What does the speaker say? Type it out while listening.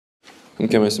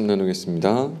함께 말씀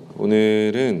나누겠습니다.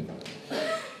 오늘은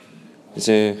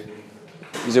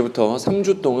이제부터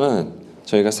 3주 동안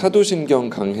저희가 사도신경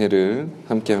강해를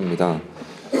함께 합니다.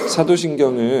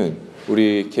 사도신경은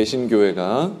우리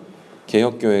개신교회가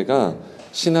개혁교회가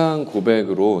신앙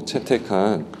고백으로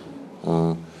채택한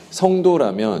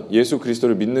성도라면, 예수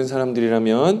그리스도를 믿는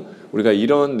사람들이라면 우리가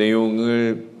이런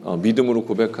내용을 믿음으로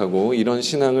고백하고 이런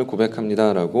신앙을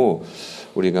고백합니다라고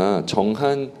우리가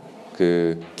정한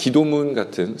그 기도문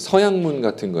같은 서양문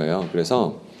같은 거예요.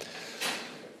 그래서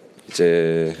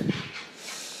이제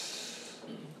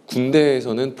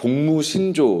군대에서는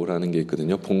복무신조라는 게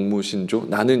있거든요. 복무신조.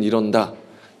 나는 이런다.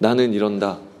 나는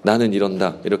이런다. 나는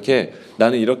이런다. 이렇게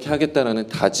나는 이렇게 하겠다라는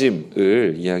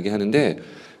다짐을 이야기하는데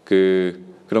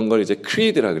그런 걸 이제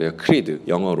creed라 그래요. creed.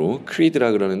 영어로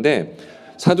creed라 그러는데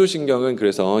사도신경은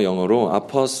그래서 영어로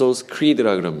Apostles'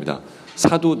 Creed라 그럽니다.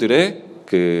 사도들의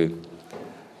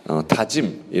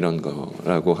다짐 이런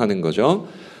거라고 하는 거죠.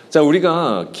 자,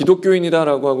 우리가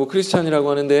기독교인이다라고 하고 크리스찬이라고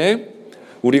하는데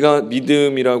우리가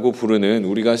믿음이라고 부르는,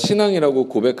 우리가 신앙이라고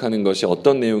고백하는 것이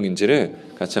어떤 내용인지를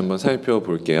같이 한번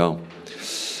살펴볼게요.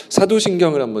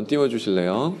 사도신경을 한번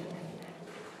띄워주실래요?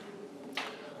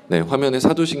 네, 화면에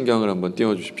사도신경을 한번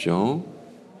띄워주십시오.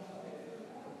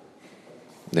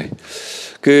 네,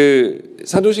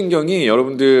 사도신경이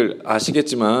여러분들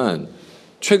아시겠지만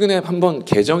최근에 한번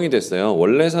개정이 됐어요.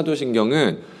 원래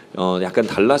사도신경은 약간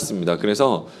달랐습니다.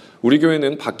 그래서 우리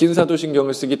교회는 바뀐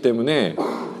사도신경을 쓰기 때문에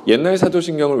옛날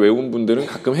사도신경을 외운 분들은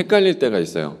가끔 헷갈릴 때가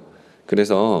있어요.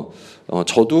 그래서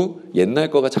저도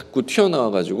옛날 거가 자꾸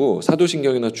튀어나와가지고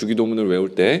사도신경이나 주기도문을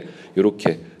외울 때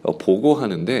이렇게 보고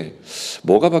하는데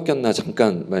뭐가 바뀌었나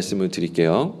잠깐 말씀을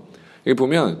드릴게요. 여기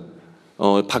보면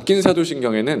바뀐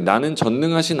사도신경에는 나는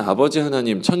전능하신 아버지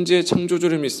하나님 천지의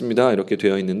창조주를 믿습니다 이렇게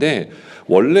되어 있는데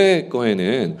원래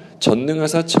거에는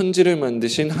전능하사 천지를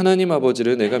만드신 하나님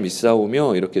아버지를 내가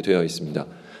믿사오며 이렇게 되어 있습니다.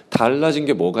 달라진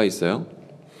게 뭐가 있어요?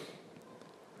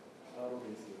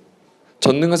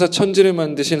 전능하사 천지를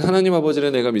만드신 하나님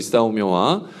아버지를 내가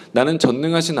믿사오며와 나는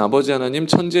전능하신 아버지 하나님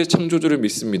천지의 창조주를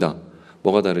믿습니다.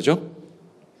 뭐가 다르죠?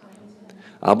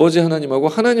 아버지 하나님하고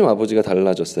하나님 아버지가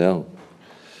달라졌어요.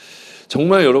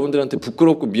 정말 여러분들한테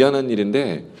부끄럽고 미안한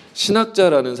일인데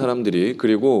신학자라는 사람들이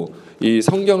그리고 이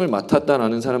성경을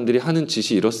맡았다라는 사람들이 하는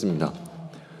짓이 이렇습니다.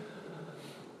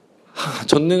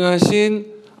 전능하신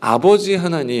아버지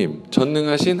하나님,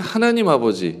 전능하신 하나님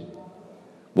아버지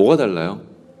뭐가 달라요?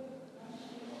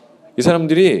 이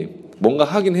사람들이 뭔가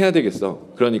하긴 해야 되겠어.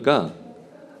 그러니까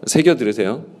새겨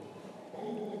들으세요.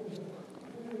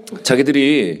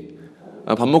 자기들이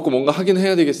밥 먹고 뭔가 하긴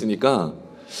해야 되겠으니까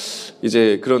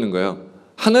이제 그러는 거예요.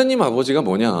 하나님 아버지가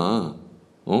뭐냐?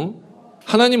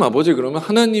 하나님 아버지 그러면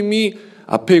하나님이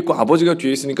앞에 있고 아버지가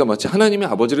뒤에 있으니까 마치 하나님의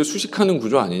아버지를 수식하는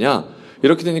구조 아니냐?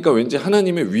 이렇게 되니까 왠지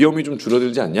하나님의 위엄이 좀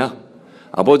줄어들지 않냐?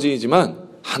 아버지이지만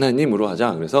하나님으로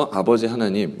하자. 그래서 아버지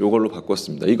하나님 이걸로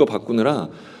바꿨습니다. 이거 바꾸느라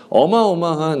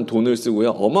어마어마한 돈을 쓰고요.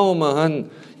 어마어마한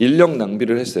인력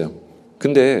낭비를 했어요.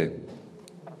 근데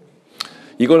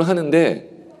이걸 하는데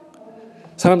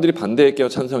사람들이 반대했게요?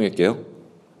 찬성했게요?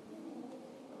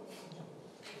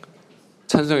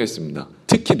 찬성했습니다.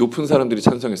 특히 높은 사람들이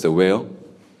찬성했어요. 왜요?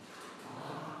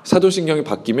 사도신경이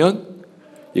바뀌면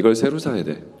이걸 새로 사야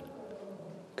돼.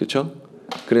 그렇죠?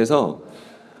 그래서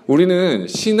우리는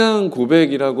신앙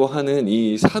고백이라고 하는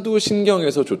이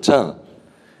사도신경에서조차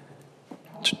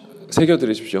새겨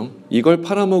들으십시오. 이걸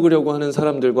팔아먹으려고 하는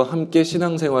사람들과 함께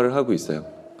신앙생활을 하고 있어요.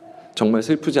 정말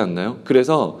슬프지 않나요?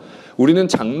 그래서 우리는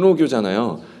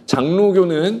장로교잖아요.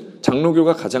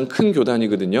 장로교가 가장 큰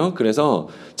교단이거든요. 그래서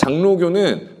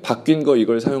장로교는 바뀐 거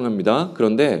이걸 사용합니다.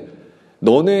 그런데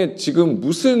너네 지금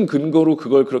무슨 근거로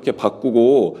그걸 그렇게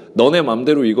바꾸고 너네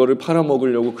맘대로 이거를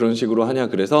팔아먹으려고 그런 식으로 하냐.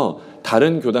 그래서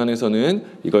다른 교단에서는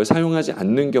이걸 사용하지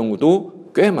않는 경우도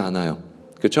꽤 많아요.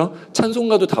 그렇죠?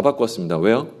 찬송가도 다 바꿨습니다.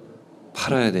 왜요?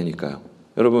 팔아야 되니까요.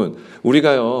 여러분,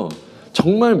 우리가요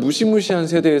정말 무시무시한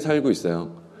세대에 살고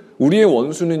있어요. 우리의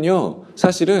원수는요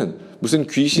사실은 무슨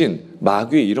귀신,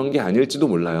 마귀 이런 게 아닐지도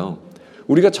몰라요.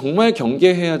 우리가 정말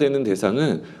경계해야 되는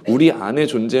대상은 우리 안에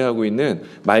존재하고 있는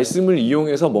말씀을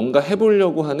이용해서 뭔가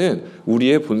해보려고 하는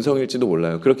우리의 본성일지도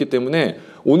몰라요. 그렇기 때문에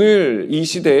오늘 이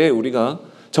시대에 우리가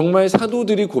정말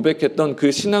사도들이 고백했던 그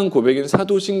신앙 고백인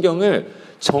사도신경을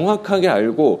정확하게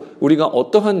알고 우리가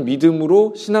어떠한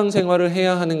믿음으로 신앙생활을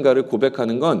해야 하는가를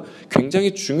고백하는 건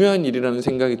굉장히 중요한 일이라는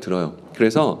생각이 들어요.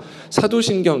 그래서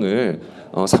사도신경을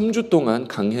 3주 동안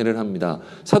강해를 합니다.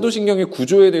 사도신경의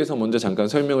구조에 대해서 먼저 잠깐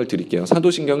설명을 드릴게요.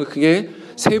 사도신경은 크게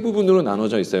세 부분으로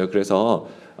나눠져 있어요. 그래서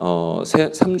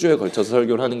 3주에 걸쳐서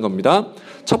설교를 하는 겁니다.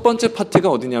 첫 번째 파트가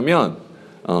어디냐면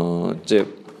이제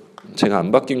제가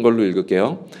안 바뀐 걸로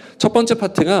읽을게요. 첫 번째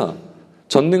파트가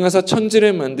전능하사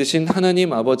천지를 만드신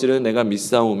하나님 아버지를 내가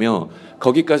믿사오며,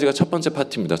 거기까지가 첫 번째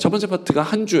파트입니다. 첫 번째 파트가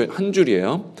한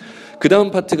줄이에요. 그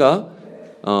다음 파트가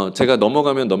제가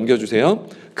넘어가면 넘겨주세요.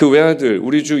 그 외아들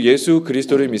우리 주 예수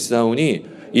그리스도를 믿사오니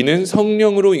이는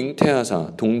성령으로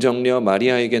잉태하사 동정녀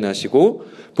마리아에게 나시고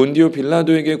본디오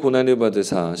빌라도에게 고난을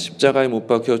받으사 십자가에 못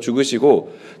박혀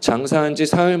죽으시고 장사한 지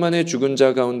사흘 만에 죽은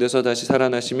자 가운데서 다시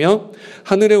살아나시며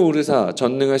하늘에 오르사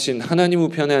전능하신 하나님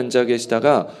우편에 앉아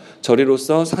계시다가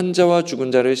저리로서 산자와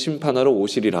죽은 자를 심판하러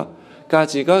오시리라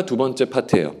까지가 두 번째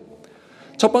파트예요.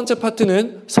 첫 번째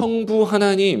파트는 성부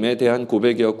하나님에 대한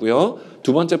고백이었고요.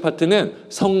 두 번째 파트는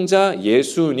성자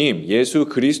예수님, 예수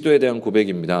그리스도에 대한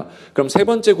고백입니다. 그럼 세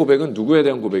번째 고백은 누구에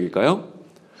대한 고백일까요?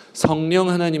 성령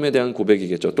하나님에 대한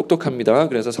고백이겠죠. 똑똑합니다.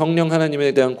 그래서 성령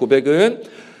하나님에 대한 고백은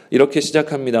이렇게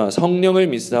시작합니다. 성령을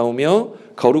믿사오며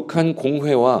거룩한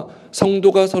공회와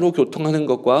성도가 서로 교통하는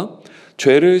것과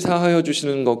죄를 사하여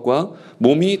주시는 것과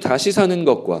몸이 다시 사는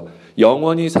것과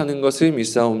영원히 사는 것을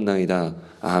믿사옵나이다.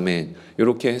 아멘.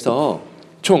 이렇게 해서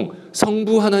총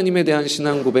성부 하나님에 대한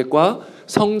신앙 고백과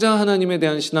성자 하나님에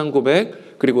대한 신앙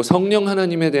고백, 그리고 성령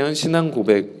하나님에 대한 신앙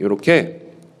고백, 이렇게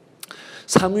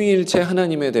삼위일체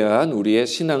하나님에 대한 우리의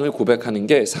신앙을 고백하는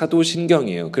게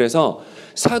사도신경이에요. 그래서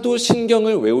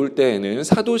사도신경을 외울 때에는,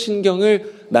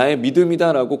 사도신경을 나의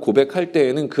믿음이다라고 고백할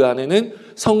때에는 그 안에는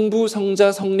성부,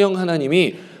 성자, 성령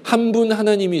하나님이 한 분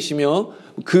하나님이시며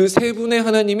그 세 분의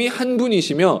하나님이 한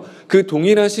분이시며 그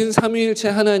동일하신 삼위일체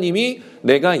하나님이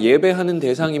내가 예배하는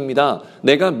대상입니다.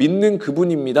 내가 믿는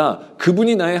그분입니다.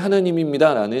 그분이 나의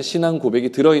하나님입니다. 라는 신앙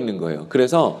고백이 들어있는 거예요.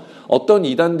 그래서 어떤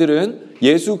이단들은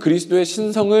예수 그리스도의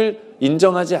신성을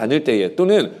인정하지 않을 때에,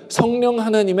 또는 성령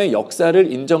하나님의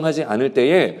역사를 인정하지 않을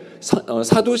때에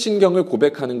사도신경을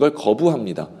고백하는 걸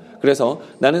거부합니다. 그래서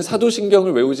나는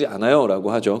사도신경을 외우지 않아요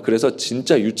라고 하죠. 그래서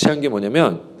진짜 유치한 게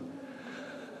뭐냐면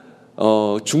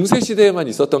중세시대에만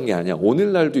있었던 게 아니야.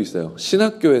 오늘날도 있어요.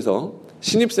 신학교에서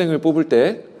신입생을 뽑을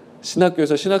때,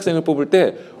 신학교에서 신학생을 뽑을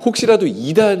때 혹시라도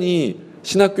이단이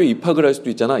신학교에 입학을 할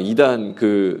수도 있잖아. 이단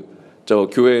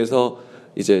교회에서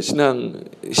이제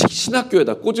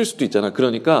신학교에다 꽂을 수도 있잖아.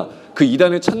 그러니까 그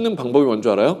이단을 찾는 방법이 뭔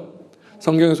줄 알아요?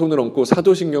 성경에 손을 얹고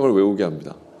사도신경을 외우게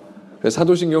합니다. 그래서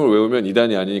사도신경을 외우면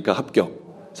이단이 아니니까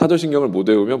합격. 사도신경을 못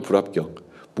외우면 불합격.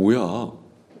 뭐야?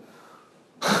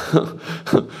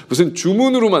 무슨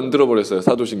주문으로 만들어버렸어요,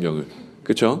 사도신경을.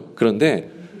 그렇죠? 그런데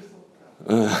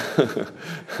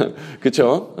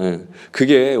그렇죠?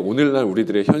 그게 오늘날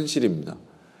우리들의 현실입니다.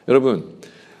 여러분,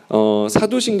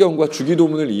 사도신경과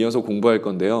주기도문을 이어서 공부할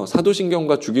건데요.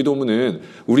 사도신경과 주기도문은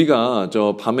우리가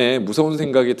밤에 무서운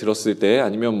생각이 들었을 때,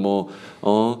 아니면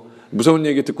무서운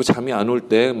얘기 듣고 잠이 안 올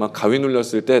때, 막 가위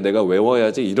눌렸을 때 내가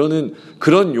외워야지 이러는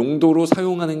그런 용도로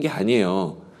사용하는 게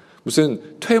아니에요. 무슨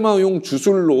퇴마용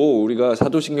주술로 우리가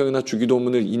사도신경이나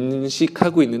주기도문을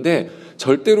인식하고 있는데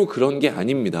절대로 그런 게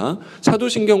아닙니다.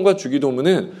 사도신경과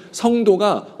주기도문은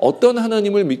성도가 어떤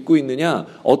하나님을 믿고 있느냐,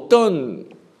 어떤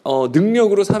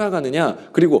능력으로 살아가느냐,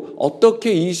 그리고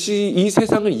어떻게 이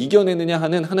세상을 이겨내느냐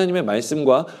하는 하나님의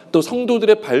말씀과 또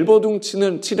성도들의 발버둥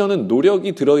치려는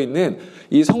노력이 들어있는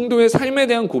이 성도의 삶에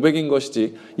대한 고백인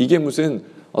것이지, 이게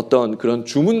무슨 어떤 그런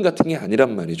주문 같은 게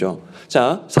아니란 말이죠.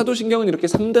 자, 사도신경은 이렇게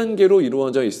 3단계로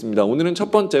이루어져 있습니다. 오늘은 첫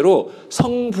번째로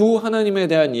성부 하나님에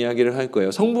대한 이야기를 할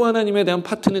거예요. 성부 하나님에 대한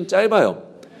파트는 짧아요.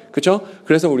 그렇죠?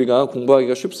 그래서 우리가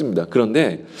공부하기가 쉽습니다.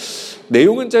 그런데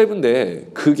내용은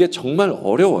짧은데 그게 정말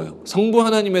어려워요. 성부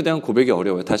하나님에 대한 고백이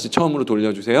어려워요. 다시 처음으로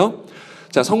돌려주세요.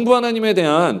 자, 성부 하나님에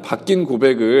대한 바뀐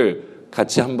고백을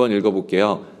같이 한번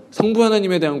읽어볼게요. 성부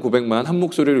하나님에 대한 고백만 한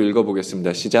목소리로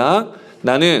읽어보겠습니다. 시작.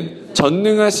 나는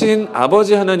전능하신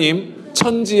아버지 하나님,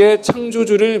 천지의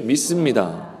창조주를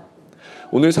믿습니다.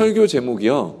 오늘 설교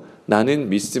제목이요, 나는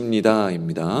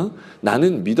믿습니다입니다.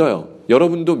 나는 믿어요.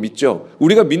 여러분도 믿죠?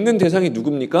 우리가 믿는 대상이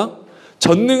누굽니까?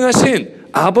 전능하신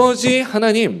아버지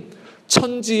하나님,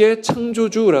 천지의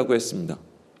창조주라고 했습니다.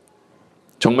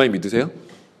 정말 믿으세요?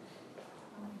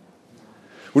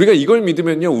 우리가 이걸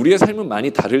믿으면요, 우리의 삶은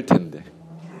많이 다를 텐데.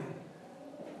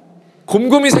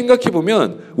 곰곰이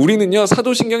생각해보면 우리는요,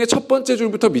 사도신경의 첫 번째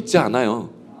줄부터 믿지 않아요.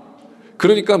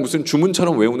 그러니까 무슨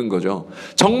주문처럼 외우는 거죠.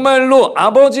 정말로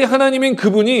아버지 하나님인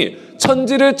그분이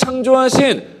천지를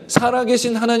창조하신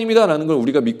살아계신 하나님이다라는 걸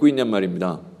우리가 믿고 있냔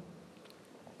말입니다.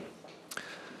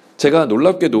 제가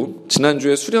놀랍게도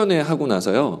지난주에 수련회 하고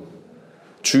나서요,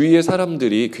 주위의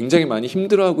사람들이 굉장히 많이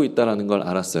힘들어하고 있다는 걸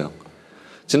알았어요.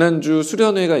 지난주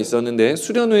수련회가 있었는데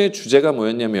수련회의 주제가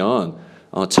뭐였냐면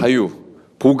자유,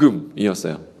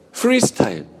 복음이었어요.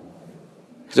 프리스타일.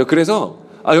 그래서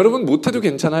여러분 못해도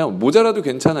괜찮아요. 모자라도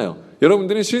괜찮아요.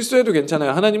 여러분들은 실수해도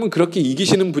괜찮아요. 하나님은 그렇게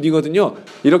이기시는 분이거든요.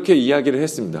 이렇게 이야기를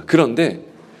했습니다. 그런데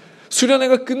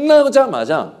수련회가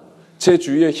끝나자마자 제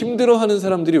주위에 힘들어하는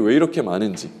사람들이 왜 이렇게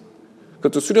많은지,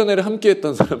 그것도 수련회를 함께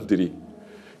했던 사람들이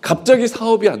갑자기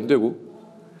사업이 안 되고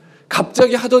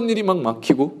갑자기 하던 일이 막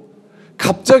막히고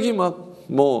갑자기 막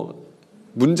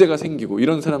문제가 생기고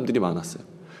이런 사람들이 많았어요.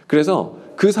 그래서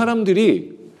그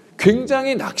사람들이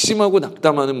굉장히 낙심하고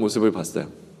낙담하는 모습을 봤어요.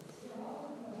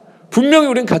 분명히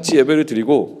우린 같이 예배를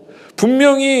드리고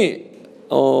분명히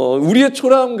우리의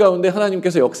초라함 가운데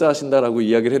하나님께서 역사하신다라고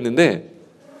이야기를 했는데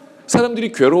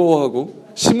사람들이 괴로워하고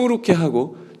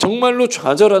시무룩해하고 정말로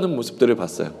좌절하는 모습들을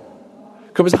봤어요.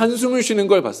 그러면서 한숨을 쉬는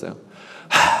걸 봤어요.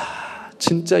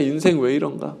 진짜 인생 왜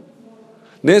이런가?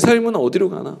 내 삶은 어디로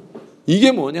가나?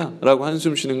 이게 뭐냐? 라고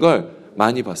한숨 쉬는 걸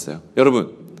많이 봤어요.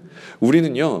 여러분,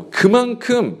 우리는요,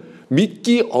 그만큼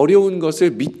믿기 어려운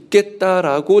것을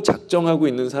믿겠다라고 작정하고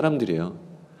있는 사람들이에요.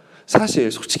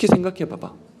 사실 솔직히 생각해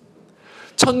봐봐.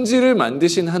 천지를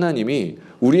만드신 하나님이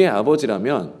우리의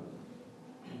아버지라면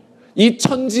이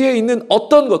천지에 있는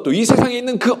어떤 것도, 이 세상에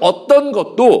있는 그 어떤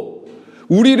것도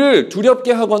우리를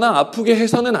두렵게 하거나 아프게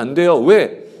해서는 안 돼요.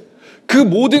 왜? 그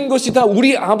모든 것이 다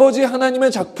우리 아버지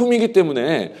하나님의 작품이기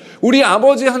때문에, 우리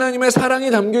아버지 하나님의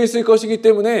사랑이 담겨 있을 것이기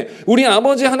때문에, 우리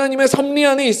아버지 하나님의 섭리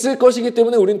안에 있을 것이기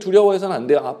때문에 우린 두려워해서는 안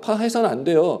돼요. 아파해서는 안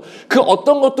돼요. 그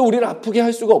어떤 것도 우리를 아프게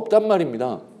할 수가 없단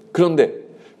말입니다. 그런데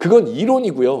그건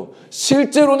이론이고요.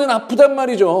 실제로는 아프단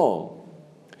말이죠.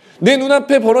 내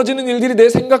눈앞에 벌어지는 일들이 내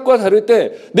생각과 다를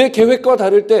때, 내 계획과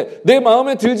다를 때, 내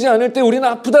마음에 들지 않을 때 우리는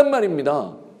아프단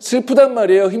말입니다. 슬프단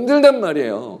말이에요. 힘들단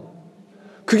말이에요.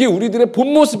 그게 우리들의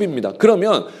본 모습입니다.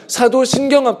 그러면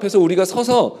사도신경 앞에서 우리가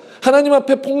서서 하나님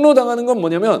앞에 폭로당하는 건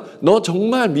뭐냐면, 너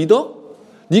정말 믿어?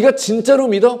 네가 진짜로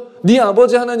믿어? 네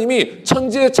아버지 하나님이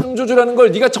천지의 창조주라는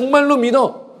걸 네가 정말로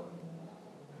믿어?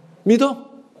 믿어?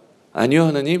 아니요,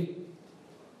 하나님.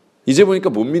 이제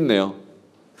보니까 못 믿네요.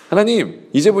 하나님,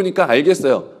 이제 보니까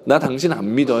알겠어요. 나 당신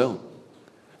안 믿어요.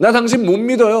 나 당신 못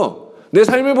믿어요. 내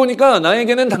삶을 보니까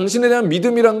나에게는 당신에 대한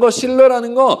믿음이란 거,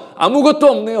 신뢰라는 거 아무것도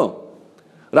없네요.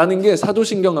 라는 게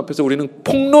사도신경 앞에서 우리는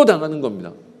폭로당하는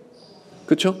겁니다.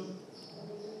 그렇죠?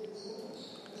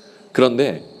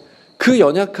 그런데 그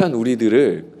연약한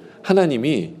우리들을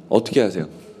하나님이 어떻게 하세요?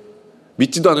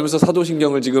 믿지도 않으면서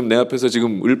사도신경을 지금 내 앞에서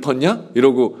지금 읊었냐?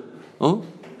 이러고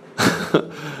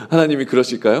하나님이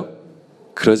그러실까요?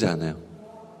 그러지 않아요.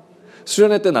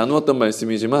 수련회 때 나누었던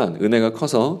말씀이지만 은혜가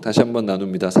커서 다시 한번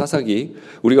나눕니다. 사사기,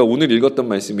 우리가 오늘 읽었던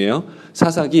말씀이에요.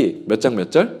 사사기 몇 장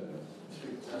몇 절?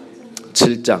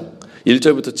 7장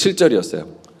 1절부터 7절이었어요.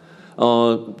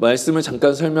 말씀을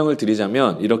잠깐 설명을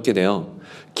드리자면 이렇게 돼요.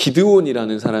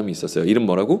 기드온이라는 사람이 있었어요. 이름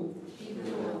뭐라고?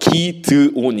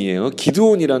 기드온이에요.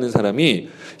 기드온이라는 사람이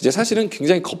이제 사실은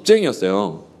굉장히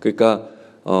겁쟁이였어요. 그러니까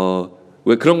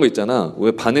왜 그런 거 있잖아.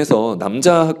 왜 반에서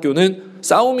남자 학교는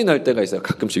싸움이 날 때가 있어요.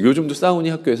 가끔씩. 요즘도 싸우니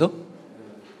학교에서?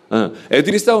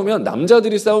 애들이 싸우면,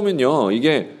 남자들이 싸우면요,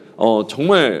 이게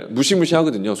정말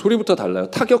무시무시하거든요. 소리부터 달라요.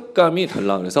 타격감이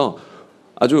달라. 그래서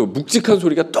아주 묵직한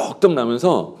소리가 떡떡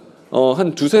나면서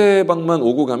한 두세 방만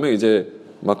오고 가면 이제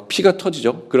막 피가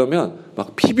터지죠. 그러면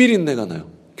막 피비린내가 나요,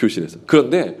 교실에서.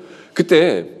 그런데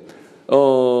그때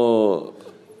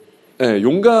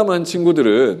용감한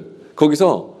친구들은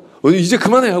거기서 이제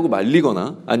그만해 하고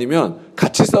말리거나 아니면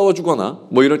같이 싸워주거나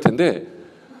뭐 이럴 텐데,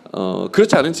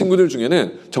 그렇지 않은 친구들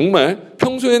중에는 정말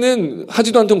평소에는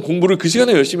하지도 않던 공부를 그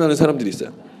시간에 열심히 하는 사람들이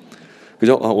있어요.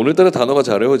 그죠? 오늘따라 단어가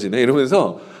잘 외워지네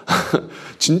이러면서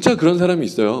진짜 그런 사람이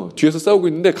있어요. 뒤에서 싸우고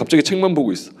있는데 갑자기 책만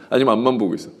보고 있어. 아니면 앞만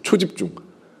보고 있어. 초집중.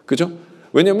 그죠?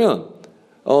 왜냐면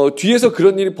뒤에서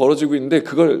그런 일이 벌어지고 있는데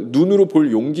그걸 눈으로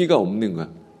볼 용기가 없는 거야.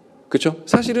 그렇죠?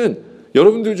 사실은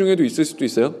여러분들 중에도 있을 수도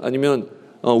있어요. 아니면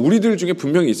우리들 중에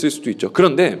분명히 있을 수도 있죠.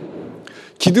 그런데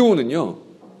기드온은요,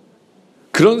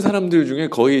 그런 사람들 중에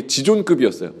거의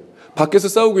지존급이었어요. 밖에서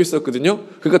싸우고 있었거든요.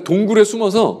 그러니까 동굴에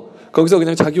숨어서 거기서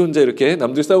그냥 자기 혼자 이렇게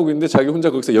남들 싸우고 있는데 자기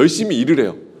혼자 거기서 열심히 일을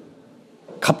해요.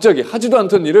 갑자기 하지도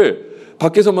않던 일을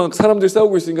밖에서 막 사람들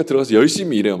싸우고 있으니까 들어가서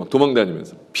열심히 일해요. 막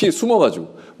도망다니면서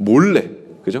숨어가지고 몰래.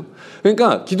 그죠?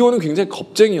 그러니까 기드온은 굉장히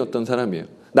겁쟁이였던 사람이에요.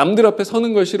 남들 앞에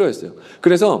서는 걸 싫어했어요.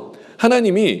 그래서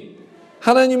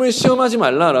하나님을 시험하지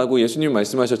말라라고 예수님이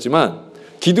말씀하셨지만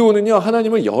기드온은요,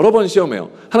 하나님을 여러 번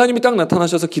시험해요. 하나님이 딱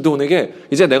나타나셔서 기드온에게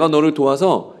이제 내가 너를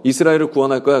도와서 이스라엘을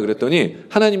구원할 거야 그랬더니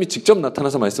하나님이 직접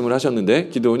나타나서 말씀을 하셨는데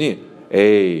기드온이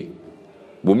에이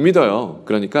못 믿어요.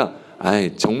 그러니까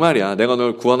정말이야, 내가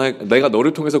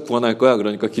너를 통해서 구원할 거야.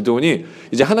 그러니까 기드온이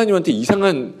이제 하나님한테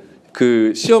이상한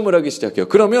그 시험을 하기 시작해요.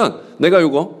 그러면 내가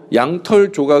요거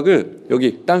양털 조각을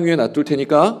여기 땅 위에 놔둘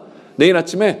테니까 내일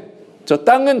아침에 저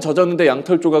땅은 젖었는데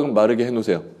양털 조각은 마르게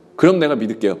해놓으세요. 그럼 내가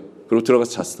믿을게요. 그리고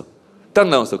들어가서 잤어. 딱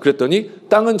나왔어. 그랬더니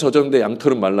땅은 젖었는데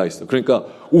양털은 말라있어. 그러니까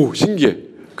오 신기해.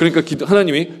 그러니까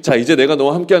하나님이 자 이제 내가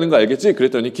너와 함께하는 거 알겠지?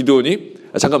 그랬더니 기드온이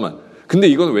잠깐만. 근데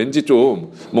이건 왠지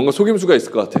좀 뭔가 속임수가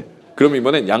있을 것 같아. 그럼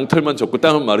이번엔 양털만 젖고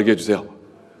땅은 마르게 해주세요.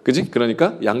 그지?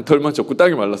 그러니까 양털만 젖고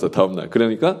땅이 말랐어 다음날.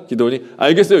 그러니까 기드온이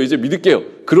알겠어요. 이제 믿을게요.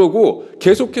 그러고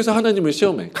계속해서 하나님을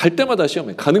시험해. 갈 때마다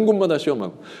시험해. 가는 곳마다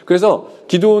시험하고. 그래서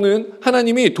기드온은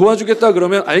하나님이 도와주겠다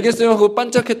그러면 알겠어요 하고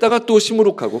반짝했다가 또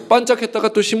시무룩하고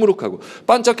반짝했다가 또 시무룩하고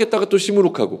반짝했다가 또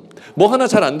시무룩하고 뭐 하나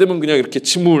잘 안 되면 그냥 이렇게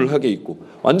침울하게 있고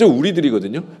완전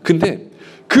우리들이거든요. 근데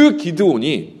그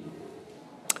기드온이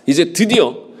이제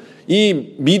드디어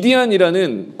이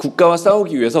미디안이라는 국가와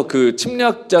싸우기 위해서 그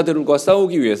침략자들과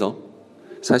싸우기 위해서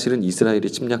사실은 이스라엘이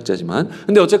침략자지만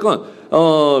근데 어쨌건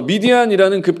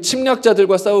미디안이라는 그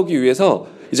침략자들과 싸우기 위해서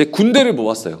이제 군대를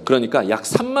모았어요. 그러니까 약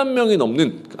 3만 명이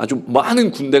넘는 아주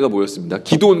많은 군대가 모였습니다.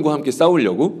 기드온과 함께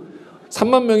싸우려고.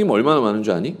 3만 명이면 얼마나 많은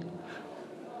줄 아니?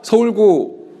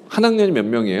 서울고 한 학년이 몇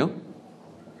명이에요?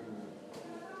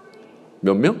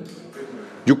 몇 명?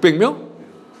 600명?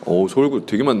 오, 서울고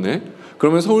되게 많네.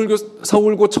 그러면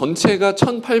서울고 전체가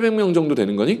 1,800명 정도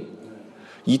되는 거니?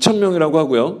 2,000명이라고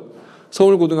하고요.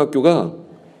 서울고등학교가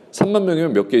 3만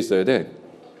명이면 몇 개 있어야 돼?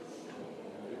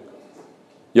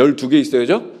 12개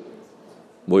있어야죠?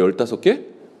 뭐 15개?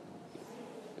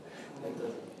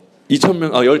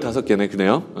 2,000명, 15개네,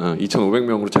 그네요.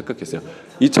 2,500명으로 착각했어요.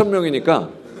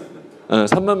 2,000명이니까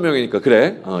 3만 명이니까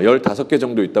그래 15개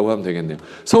정도 있다고 하면 되겠네요.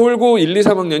 서울고 1, 2,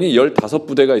 3학년이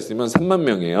 15부대가 있으면 3만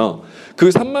명이에요. 그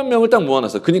 3만 명을 딱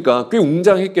모아놨어. 그러니까 꽤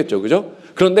웅장했겠죠. 그죠?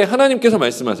 그런데 하나님께서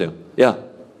말씀하세요. 야,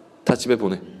 다 집에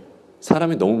보내.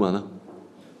 사람이 너무 많아.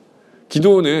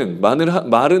 기드온은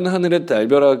마른 하늘에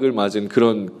달벼락을 맞은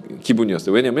그런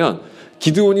기분이었어요. 왜냐면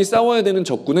기드온이 싸워야 되는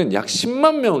적군은 약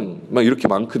 10만 명 막 이렇게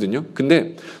많거든요.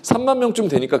 근데 3만 명쯤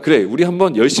되니까 그래 우리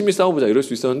한번 열심히 싸워보자 이럴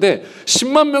수 있었는데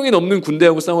 10만 명이 넘는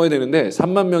군대하고 싸워야 되는데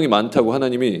 3만 명이 많다고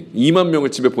하나님이 2만 명을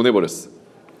집에 보내버렸어.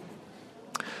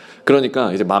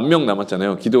 그러니까 이제 10,000명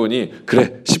남았잖아요. 기드온이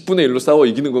그래 10분의 1로 싸워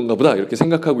이기는 건가 보다 이렇게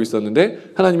생각하고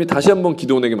있었는데 하나님이 다시 한번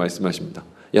기드온에게 말씀하십니다.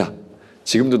 야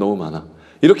지금도 너무 많아.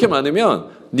 이렇게 많으면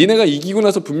니네가 이기고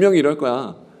나서 분명히 이럴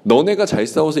거야. 너네가 잘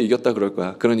싸워서 이겼다 그럴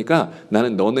거야. 그러니까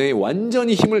나는 너네의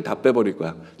완전히 힘을 다 빼버릴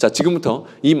거야. 자 지금부터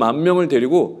이 10,000명을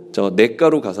데리고 저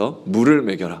냇가로 가서 물을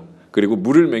먹여라. 그리고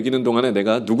물을 먹이는 동안에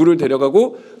내가 누구를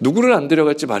데려가고 누구를 안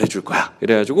데려갈지 말해줄 거야.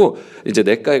 이래가지고 이제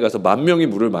냇가에 가서 10,000명이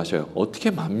물을 마셔요.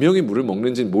 어떻게 10,000명이 물을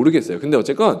먹는지는 모르겠어요. 근데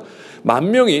어쨌건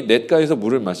 10,000명이 냇가에서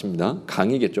물을 마십니다.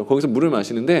 강이겠죠. 거기서 물을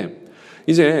마시는데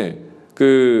이제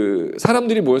그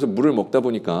사람들이 모여서 물을 먹다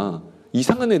보니까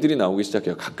이상한 애들이 나오기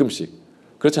시작해요. 가끔씩.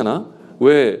 그렇잖아.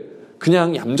 왜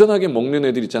그냥 얌전하게 먹는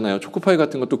애들 있잖아요. 초코파이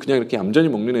같은 것도 그냥 이렇게 얌전히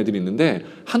먹는 애들이 있는데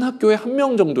한 학교에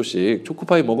 1명 정도씩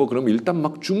초코파이 먹어 그러면 일단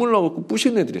막 주물러갖고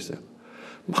부시는 애들이 있어요.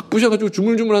 막 부셔가지고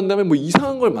주물주물 한 다음에 뭐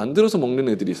이상한 걸 만들어서 먹는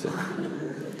애들이 있어요.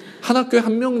 한 학교에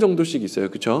 1명 정도씩 있어요.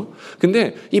 그렇죠?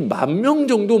 근데 이 10,000명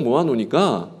정도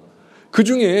모아놓으니까 그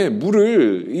중에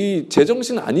물을 이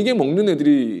제정신 아니게 먹는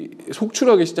애들이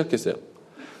속출하기 시작했어요.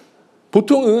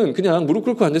 보통은 그냥 무릎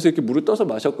꿇고 앉아서 이렇게 물을 떠서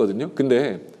마셨거든요.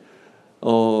 근데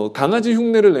강아지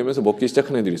흉내를 내면서 먹기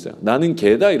시작하는 애들이 있어요. 나는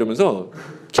개다 이러면서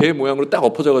개 모양으로 딱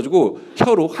엎어져가지고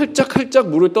혀로 활짝활짝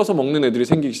물을 떠서 먹는 애들이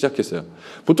생기기 시작했어요.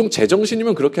 보통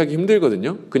제정신이면 그렇게 하기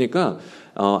힘들거든요. 그러니까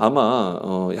아마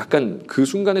약간 그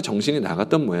순간에 정신이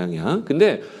나갔던 모양이야.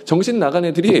 근데 정신 나간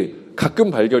애들이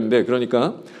가끔 발견돼.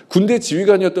 그러니까 군대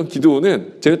지휘관이었던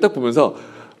기드온은 쟤를 딱 보면서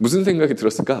무슨 생각이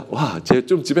들었을까? 와, 쟤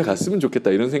좀 집에 갔으면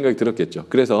좋겠다 이런 생각이 들었겠죠.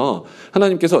 그래서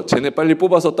하나님께서 쟤네 빨리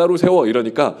뽑아서 따로 세워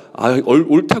이러니까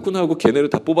옳다구나 하고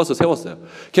걔네를 다 뽑아서 세웠어요.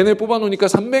 걔네 뽑아놓으니까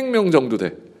 300명 정도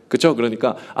돼. 그렇죠?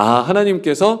 그러니까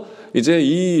하나님께서 이제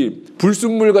이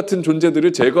불순물 같은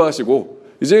존재들을 제거하시고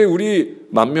이제 우리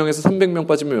 10,000명에서 300명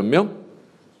빠지면 몇 명?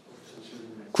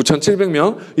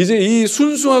 9,700명. 이제 이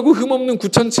순수하고 흠없는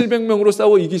 9,700명으로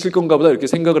싸워 이기실 건가 보다 이렇게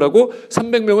생각을 하고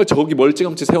 300명을 저기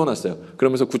멀찌감치 세워놨어요.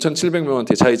 그러면서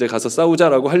 9,700명한테 자 이제 가서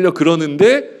싸우자라고 하려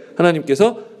그러는데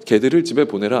하나님께서 걔들을 집에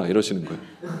보내라 이러시는 거예요.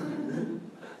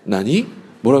 나니?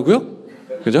 뭐라고요?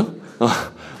 그죠?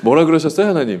 뭐라 그러셨어요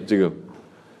하나님 지금?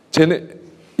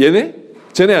 얘네?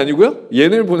 쟤네 아니고요?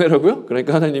 얘네를 보내라고요?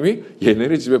 그러니까 하나님이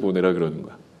얘네를 집에 보내라 그러는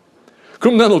거야.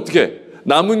 그럼 난 어떻게?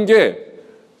 남은 게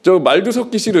저 말도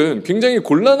섞기 싫은 굉장히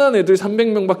곤란한 애들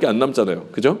 300명밖에 안 남잖아요.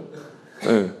 그죠?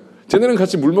 네. 쟤네랑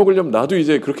같이 물 먹으려면 나도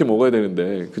이제 그렇게 먹어야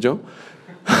되는데. 그죠?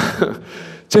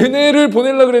 쟤네를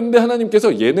보내려고 그랬는데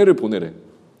하나님께서 얘네를 보내래.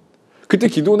 그때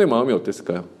기드온의 마음이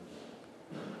어땠을까요?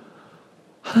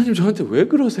 하나님 저한테 왜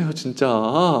그러세요 진짜.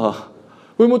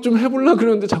 왜 뭐 좀 해보려고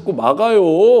그러는데 자꾸 막아요?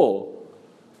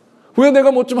 왜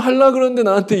내가 뭐 좀 하려고 그러는데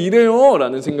나한테 이래요?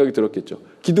 라는 생각이 들었겠죠.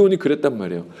 기드온이 그랬단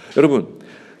말이에요. 여러분,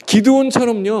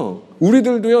 기드온처럼요,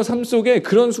 우리들도요, 삶 속에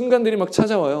그런 순간들이 막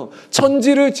찾아와요.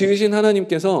 천지를 지으신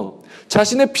하나님께서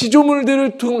자신의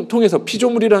피조물들을 통해서,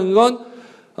 피조물이라는 건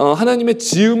하나님의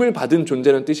지음을 받은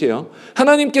존재라는 뜻이에요.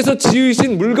 하나님께서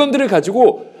지으신 물건들을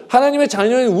가지고 하나님의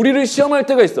자녀인 우리를 시험할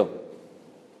때가 있어.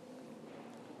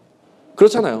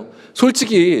 그렇잖아요.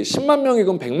 솔직히 10만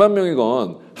명이건 100만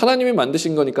명이건 하나님이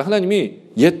만드신 거니까 하나님이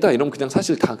옛다 이러면 그냥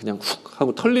사실 다 그냥 훅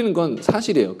하고 털리는 건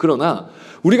사실이에요. 그러나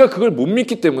우리가 그걸 못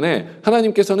믿기 때문에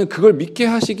하나님께서는 그걸 믿게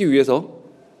하시기 위해서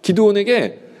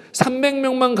기드온에게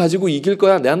 300명만 가지고 이길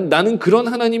거야. 나는 그런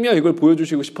하나님이야. 이걸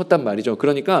보여주시고 싶었단 말이죠.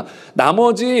 그러니까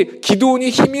나머지 기드온이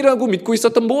힘이라고 믿고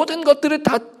있었던 모든 것들을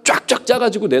다 쫙쫙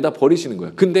짜가지고 내다 버리시는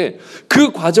거야. 근데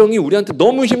그 과정이 우리한테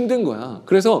너무 힘든 거야.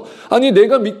 그래서 아니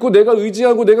내가 믿고 내가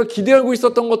의지하고 내가 기대하고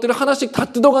있었던 것들을 하나씩 다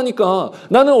뜯어가니까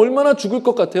나는 얼마나 죽을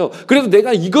것 같아요. 그래도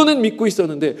내가 이거는 믿고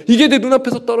있었는데 이게 내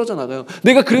눈앞에서 떨어져 나가요.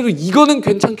 내가 그래도 이거는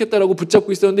괜찮겠다라고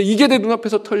붙잡고 있었는데 이게 내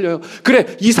눈앞에서 털려요. 그래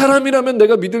이 사람이라면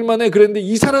내가 믿을 만해. 그랬는데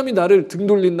이 사람이 나를 등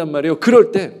돌린단 말이에요.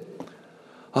 그럴 때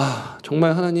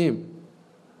정말 하나님,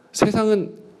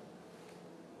 세상은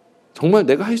정말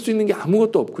내가 할 수 있는 게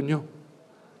아무것도 없군요.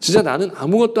 진짜 나는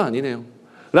아무것도 아니네요.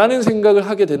 라는 생각을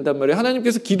하게 된단 말이에요.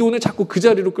 하나님께서 기드온을 자꾸 그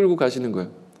자리로 끌고 가시는 거예요.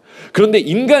 그런데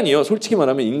인간이요, 솔직히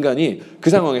말하면 인간이 그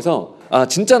상황에서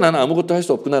진짜 나는 아무것도 할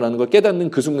수 없구나라는 걸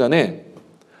깨닫는 그 순간에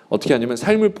어떻게 하냐면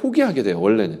삶을 포기하게 돼요.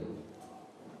 원래는.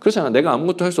 그렇잖아. 내가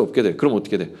아무것도 할 수 없게 돼. 그럼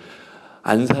어떻게 돼?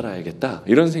 안 살아야겠다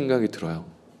이런 생각이 들어요.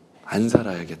 안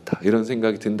살아야겠다 이런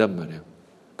생각이 든단 말이에요.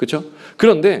 그렇죠?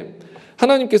 그런데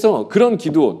하나님께서 그런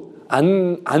기드온,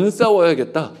 안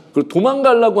싸워야겠다 그리고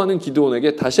도망가려고 하는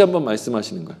기드온에게 다시 한번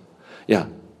말씀하시는 거예요. 야,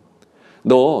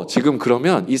 너 지금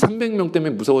그러면 이 300명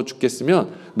때문에 무서워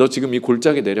죽겠으면 너 지금 이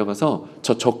골짜기 내려가서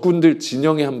저 적군들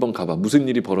진영에 한번 가봐. 무슨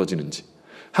일이 벌어지는지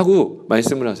하고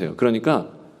말씀을 하세요.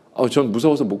 그러니까 전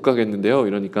무서워서 못 가겠는데요.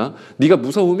 이러니까 네가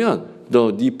무서우면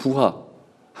너 네 부하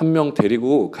한 명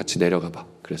데리고 같이 내려가 봐.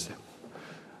 그랬어요.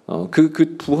 그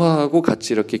부하하고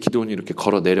같이 이렇게 기드온이 이렇게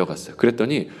걸어 내려갔어요.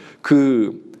 그랬더니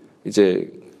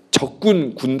이제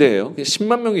적군 군대예요.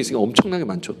 10만 명이 있으니까 엄청나게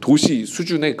많죠. 도시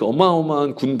수준의 그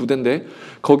어마어마한 군 부대인데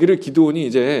거기를 기드온이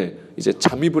이제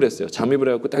잠입을 했어요. 잠입을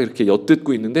해갖고 딱 이렇게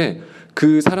엿듣고 있는데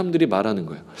그 사람들이 말하는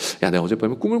거예요. 야, 내가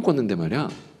어젯밤에 꿈을 꿨는데 말이야.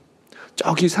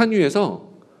 저기 산 위에서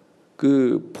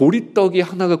그 보리떡이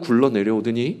하나가 굴러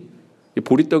내려오더니 이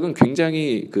보리떡은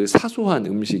굉장히 그 사소한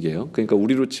음식이에요. 그러니까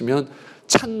우리로 치면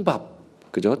찬밥,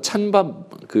 그죠? 찬밥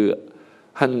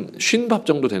한 50밥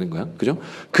정도 되는 거야, 그죠?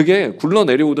 그게 굴러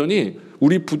내려오더니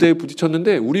우리 부대에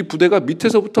부딪혔는데 우리 부대가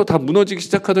밑에서부터 다 무너지기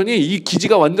시작하더니 이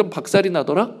기지가 완전 박살이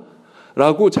나더라?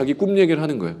 라고 자기 꿈 얘기를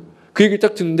하는 거예요. 그 얘기를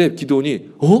딱 듣는데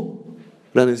기드온이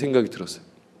라는 생각이 들었어요.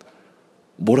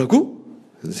 뭐라고?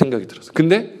 생각이 들었어요.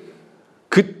 근데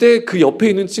그때 그 옆에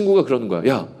있는 친구가 그러는 거야.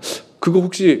 야, 그거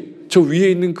혹시 저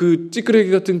위에 있는 그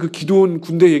찌끄레기 같은 그 기드온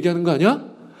군대 얘기하는 거 아니야?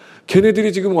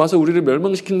 걔네들이 지금 와서 우리를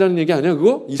멸망시킨다는 얘기 아니야?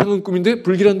 그거? 이상한 꿈인데?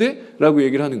 불길한데? 라고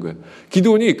얘기를 하는 거예요.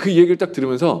 기드온이 그 얘기를 딱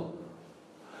들으면서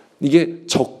이게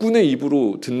적군의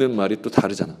입으로 듣는 말이 또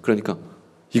다르잖아. 그러니까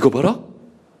이거 봐라?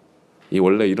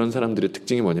 원래 이런 사람들의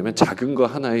특징이 뭐냐면 작은 거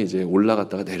하나에 이제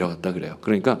올라갔다가 내려갔다 그래요.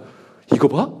 그러니까 이거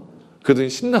봐? 그러더니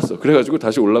신났어. 그래가지고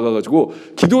다시 올라가가지고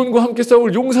기드온과 함께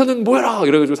싸울 용사는 뭐야?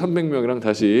 이래가지고 300명이랑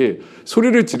다시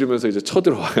소리를 지르면서 이제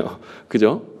쳐들어와요.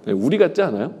 그죠? 우리 같지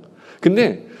않아요?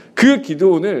 근데 그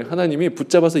기드온을 하나님이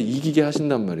붙잡아서 이기게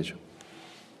하신단 말이죠.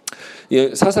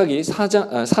 사사기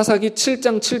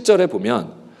 7장 7절에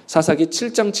보면 사사기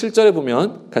 7장 7절에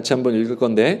보면 같이 한번 읽을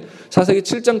건데 사사기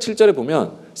 7장 7절에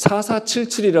보면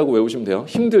 4477이라고 외우시면 돼요.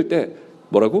 힘들 때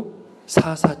뭐라고?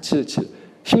 4477.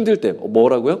 힘들 때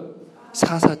뭐라고요?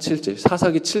 4477.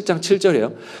 사사기 7장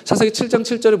 7절이에요. 사사기 7장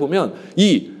 7절에 보면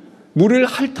이 물을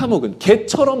핥아먹은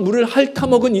개처럼 물을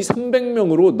핥아먹은 이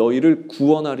 300명으로 너희를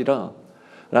구원하리라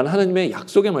라는 하나님의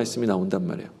약속의 말씀이 나온단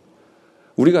말이에요.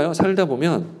 우리가요 살다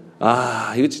보면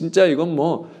이거 진짜 이건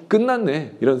뭐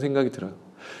끝났네 이런 생각이 들어요.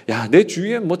 야, 내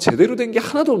주위에 뭐 제대로 된 게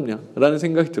하나도 없냐 라는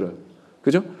생각이 들어요.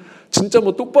 그죠? 진짜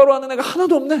뭐 똑바로 하는 애가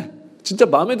하나도 없네. 진짜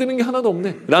마음에 드는 게 하나도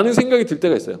없네 라는 생각이 들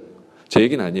때가 있어요. 제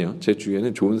얘기는 아니에요. 제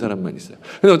주위에는 좋은 사람만 있어요.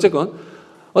 근데 어쨌건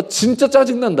진짜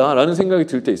짜증난다 라는 생각이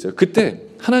들 때 있어요. 그때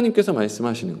하나님께서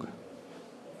말씀하시는 거예요.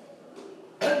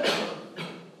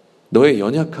 너의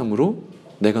연약함으로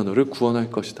내가 너를 구원할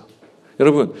것이다.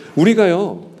 여러분,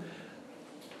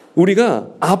 우리가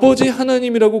아버지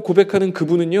하나님이라고 고백하는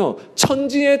그분은요,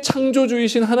 천지의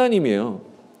창조주이신 하나님이에요.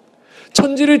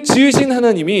 천지를 지으신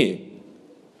하나님이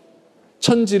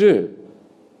천지를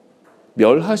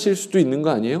멸하실 수도 있는 거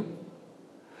아니에요?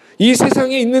 이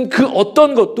세상에 있는 그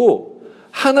어떤 것도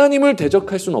하나님을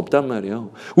대적할 수는 없단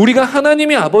말이에요. 우리가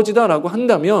하나님이 아버지다라고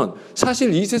한다면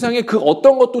사실 이 세상에 그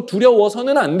어떤 것도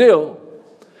두려워서는 안 돼요.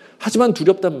 하지만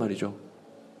두렵단 말이죠.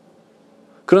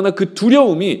 그러나 그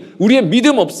두려움이, 우리의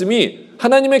믿음 없음이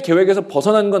하나님의 계획에서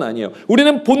벗어난 건 아니에요.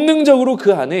 우리는 본능적으로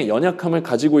그 안에 연약함을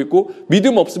가지고 있고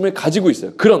믿음 없음을 가지고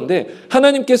있어요. 그런데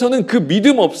하나님께서는 그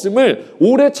믿음 없음을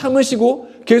오래 참으시고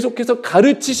계속해서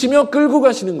가르치시며 끌고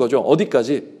가시는 거죠.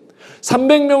 어디까지?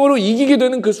 300명으로 이기게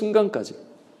되는 그 순간까지.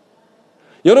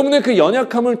 여러분의 그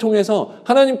연약함을 통해서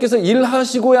하나님께서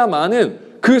일하시고야만은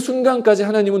그 순간까지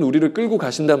하나님은 우리를 끌고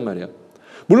가신단 말이에요.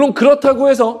 물론 그렇다고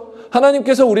해서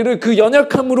하나님께서 우리를 그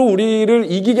연약함으로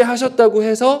우리를 이기게 하셨다고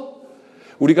해서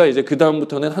우리가 이제 그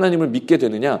다음부터는 하나님을 믿게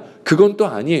되느냐? 그건 또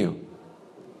아니에요.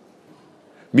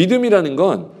 믿음이라는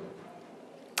건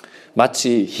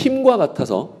마치 힘과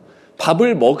같아서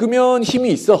밥을 먹으면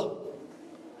힘이 있어.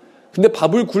 근데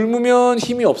밥을 굶으면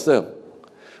힘이 없어요.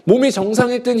 몸이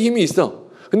정상일 땐 힘이 있어.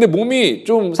 근데 몸이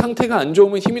좀 상태가 안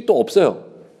좋으면 힘이 또 없어요.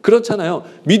 그렇잖아요.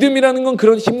 믿음이라는 건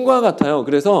그런 힘과 같아요.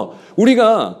 그래서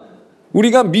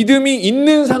우리가 믿음이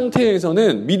있는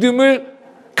상태에서는 믿음을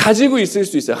가지고 있을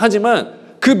수 있어요. 하지만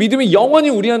그 믿음이 영원히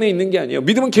우리 안에 있는 게 아니에요.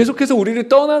 믿음은 계속해서 우리를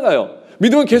떠나가요.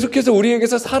 믿음은 계속해서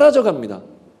우리에게서 사라져갑니다.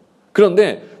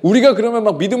 그런데 우리가 그러면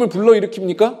막 믿음을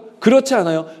불러일으킵니까? 그렇지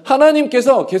않아요.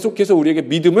 하나님께서 계속해서 우리에게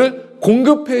믿음을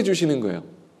공급해 주시는 거예요.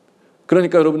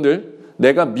 그러니까 여러분들,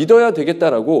 내가 믿어야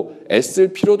되겠다라고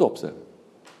애쓸 필요도 없어요.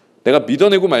 내가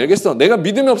믿어내고 말겠어. 내가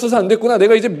믿음이 없어서 안 됐구나.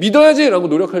 내가 이제 믿어야지라고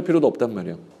노력할 필요도 없단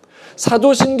말이에요.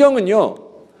 사도신경은요,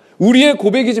 우리의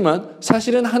고백이지만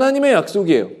사실은 하나님의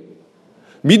약속이에요.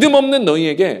 믿음 없는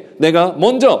너희에게 내가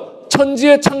먼저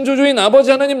천지의 창조주인 아버지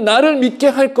하나님 나를 믿게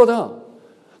할 거다.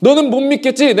 너는 못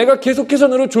믿겠지? 내가 계속해서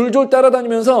너를 졸졸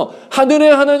따라다니면서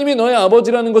하늘의 하나님이 너의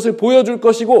아버지라는 것을 보여줄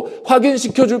것이고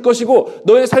확인시켜 줄 것이고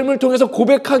너의 삶을 통해서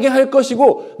고백하게 할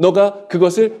것이고 너가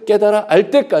그것을 깨달아 알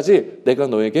때까지 내가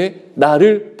너에게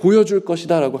나를 보여줄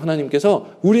것이다 라고 하나님께서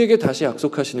우리에게 다시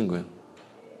약속하시는 거예요.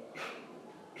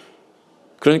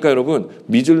 그러니까 여러분,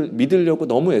 믿으려고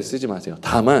너무 애쓰지 마세요.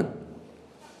 다만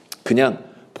그냥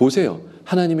보세요.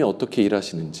 하나님이 어떻게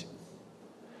일하시는지.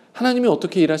 하나님이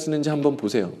어떻게 일하시는지 한번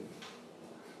보세요.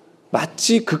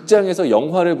 마치 극장에서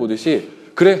영화를 보듯이,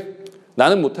 그래,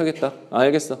 나는 못하겠다.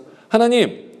 알겠어.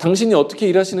 하나님, 당신이 어떻게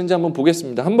일하시는지 한번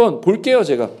보겠습니다. 한번 볼게요,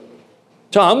 제가.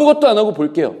 저 아무것도 안 하고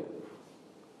볼게요.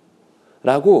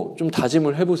 라고 좀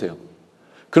다짐을 해보세요.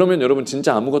 그러면 여러분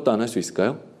진짜 아무것도 안 할 수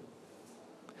있을까요?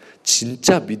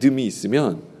 진짜 믿음이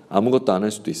있으면 아무것도 안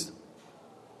할 수도 있어.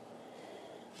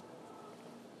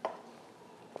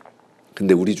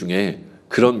 근데 우리 중에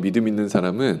그런 믿음 있는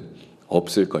사람은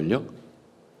없을걸요?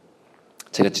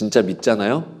 제가 진짜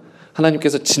믿잖아요?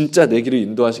 하나님께서 진짜 내 길을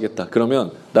인도하시겠다.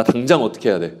 그러면 나 당장 어떻게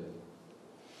해야 돼?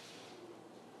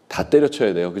 다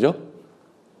때려쳐야 돼요. 그죠?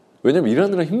 왜냐면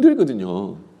일하느라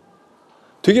힘들거든요.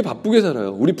 되게 바쁘게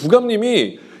살아요. 우리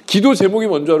부감님이 기도 제목이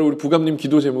뭔지 알아요? 우리 부감님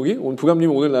기도 제목이? 오늘 부감님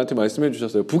오늘 나한테 말씀해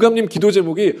주셨어요. 부감님 기도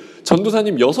제목이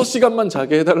전도사님 6시간만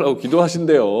자게 해달라고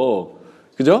기도하신대요.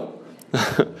 그죠?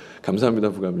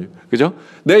 감사합니다, 부감님. 그죠?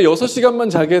 내 6시간만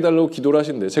자게 해달라고 기도를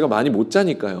하시는데 제가 많이 못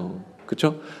자니까요.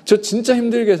 그렇죠? 저 진짜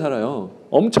힘들게 살아요.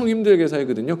 엄청 힘들게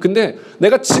살거든요. 근데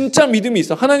내가 진짜 믿음이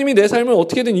있어. 하나님이 내 삶을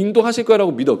어떻게든 인도하실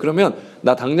거라고 믿어. 그러면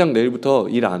나 당장 내일부터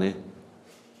일 안 해.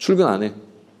 출근 안 해.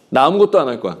 나 아무것도 안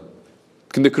할 거야.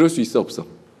 근데 그럴 수 있어, 없어?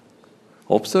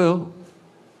 없어요.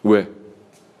 왜?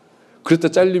 그랬다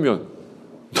잘리면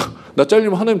나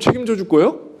잘리면 하나님 책임져 줄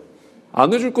거예요?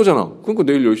 안 해줄 거잖아. 그러니까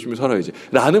내일 열심히 살아야지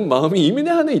라는 마음이 이미 내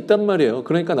안에 있단 말이에요.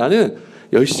 그러니까 나는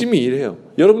열심히 일해요.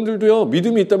 여러분들도요,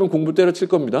 믿음이 있다면 공부 때려칠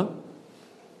겁니다.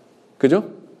 그죠?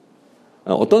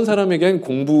 어떤 사람에겐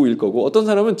공부일 거고 어떤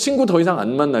사람은 친구 더 이상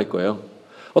안 만날 거예요.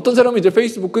 어떤 사람은 이제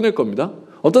페이스북 끊을 겁니다.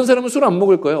 어떤 사람은 술 안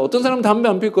먹을 거예요. 어떤 사람은 담배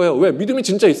안 필 거예요. 왜? 믿음이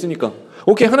진짜 있으니까.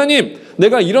 오케이, 하나님,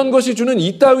 내가 이런 것이 주는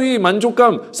이따위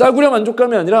만족감, 싸구려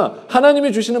만족감이 아니라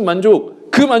하나님이 주시는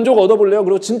만족, 그 만족 얻어볼래요.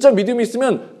 그리고 진짜 믿음이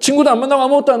있으면 친구도 안 만나고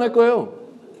아무것도 안 할 거예요.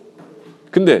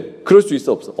 근데 그럴 수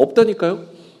있어, 없어? 없다니까요.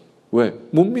 왜?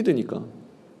 못 믿으니까.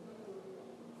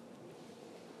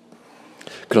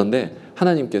 그런데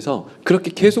하나님께서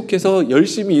그렇게 계속해서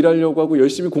열심히 일하려고 하고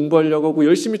열심히 공부하려고 하고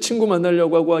열심히 친구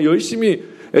만나려고 하고 열심히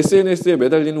SNS에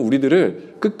매달리는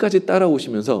우리들을 끝까지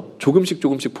따라오시면서 조금씩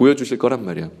보여주실 거란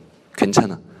말이야.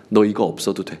 괜찮아. 너 이거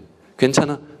없어도 돼.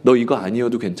 괜찮아. 너 이거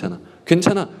아니어도 괜찮아.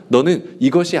 괜찮아. 너는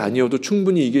이것이 아니어도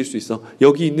충분히 이길 수 있어.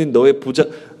 여기 있는 너의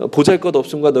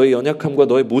보잘것없음과 너의 연약함과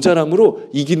너의 모자람으로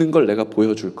이기는 걸 내가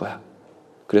보여줄 거야.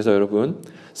 그래서 여러분,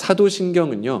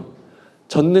 사도신경은요,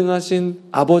 전능하신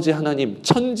아버지 하나님,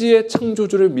 천지의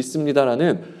창조주를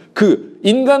믿습니다라는 그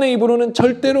인간의 입으로는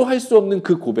절대로 할 수 없는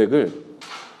그 고백을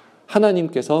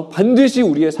하나님께서 반드시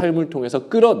우리의 삶을 통해서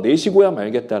끌어내시고야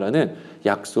말겠다라는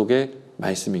약속의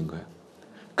말씀인 거예요.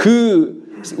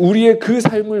 우리의 그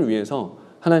삶을 위해서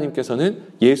하나님께서는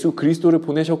예수 그리스도를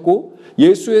보내셨고,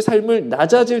 예수의 삶을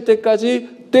낮아질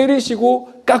때까지 때리시고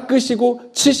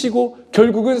깎으시고 치시고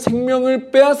결국은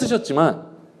생명을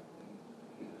빼앗으셨지만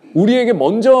우리에게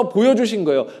먼저 보여주신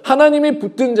거예요. 하나님이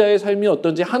붙든 자의 삶이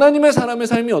어떤지, 하나님의 사람의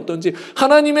삶이 어떤지,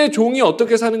 하나님의 종이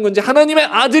어떻게 사는 건지, 하나님의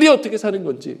아들이 어떻게 사는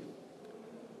건지.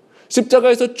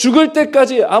 십자가에서 죽을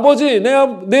때까지 아버지,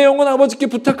 내 영혼 아버지께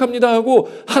부탁합니다 하고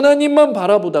하나님만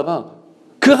바라보다가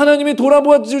그 하나님이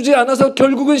돌아보아 주지 않아서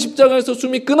결국은 십자가에서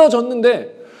숨이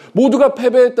끊어졌는데, 모두가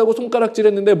패배했다고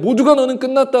손가락질했는데, 모두가 너는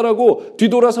끝났다라고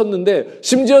뒤돌아섰는데,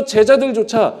 심지어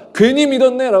제자들조차 괜히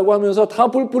믿었네라고 하면서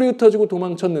다 뿔뿔이 흩어지고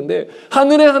도망쳤는데,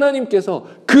 하늘의 하나님께서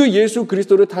그 예수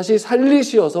그리스도를 다시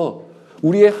살리시어서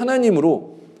우리의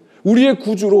하나님으로, 우리의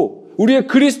구주로, 우리의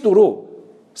그리스도로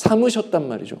삼으셨단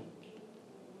말이죠.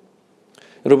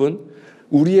 여러분,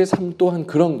 우리의 삶 또한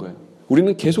그런 거예요.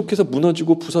 우리는 계속해서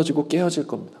무너지고 부서지고 깨어질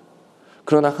겁니다.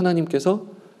 그러나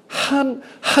하나님께서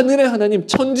하늘의 하나님,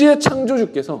 천지의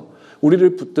창조주께서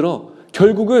우리를 붙들어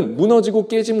결국은 무너지고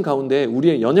깨짐 가운데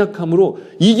우리의 연약함으로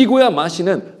이기고야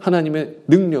마시는 하나님의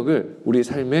능력을 우리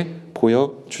삶에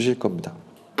보여주실 겁니다.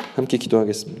 함께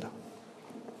기도하겠습니다.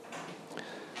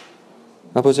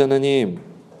 아버지 하나님,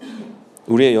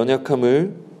 우리의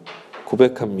연약함을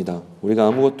고백합니다. 우리가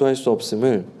아무것도 할 수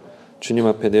없음을 주님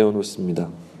앞에 내어놓습니다.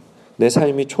 내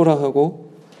삶이 초라하고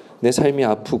내 삶이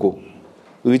아프고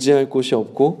의지할 곳이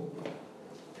없고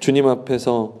주님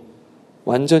앞에서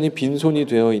완전히 빈손이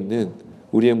되어 있는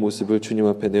우리의 모습을 주님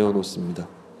앞에 내어놓습니다.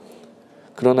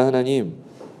 그러나 하나님,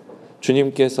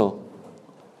 주님께서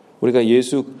우리가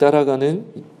예수 따라가는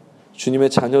주님의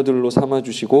자녀들로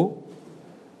삼아주시고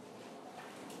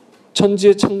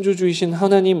천지의 창조주이신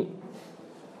하나님,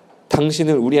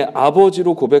 당신을 우리의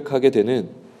아버지로 고백하게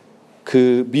되는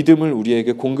그 믿음을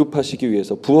우리에게 공급하시기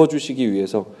위해서, 부어주시기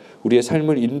위해서 우리의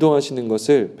삶을 인도하시는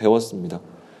것을 배웠습니다.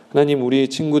 하나님, 우리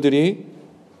친구들이,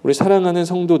 우리 사랑하는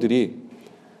성도들이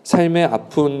삶의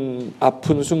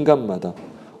아픈 순간마다,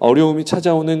 어려움이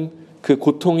찾아오는 그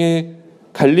고통의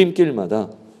갈림길마다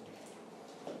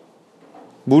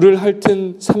물을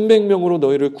핥은 300명으로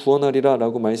너희를 구원하리라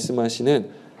라고 말씀하시는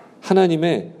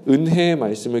하나님의 은혜의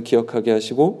말씀을 기억하게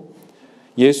하시고,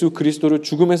 예수 그리스도를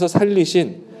죽음에서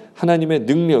살리신 하나님의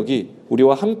능력이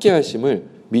우리와 함께 하심을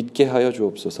믿게 하여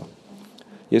주옵소서.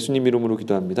 예수님 이름으로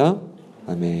기도합니다.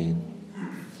 아멘.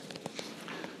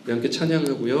 함께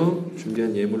찬양하고요.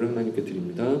 준비한 예물을 하나님께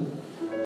드립니다.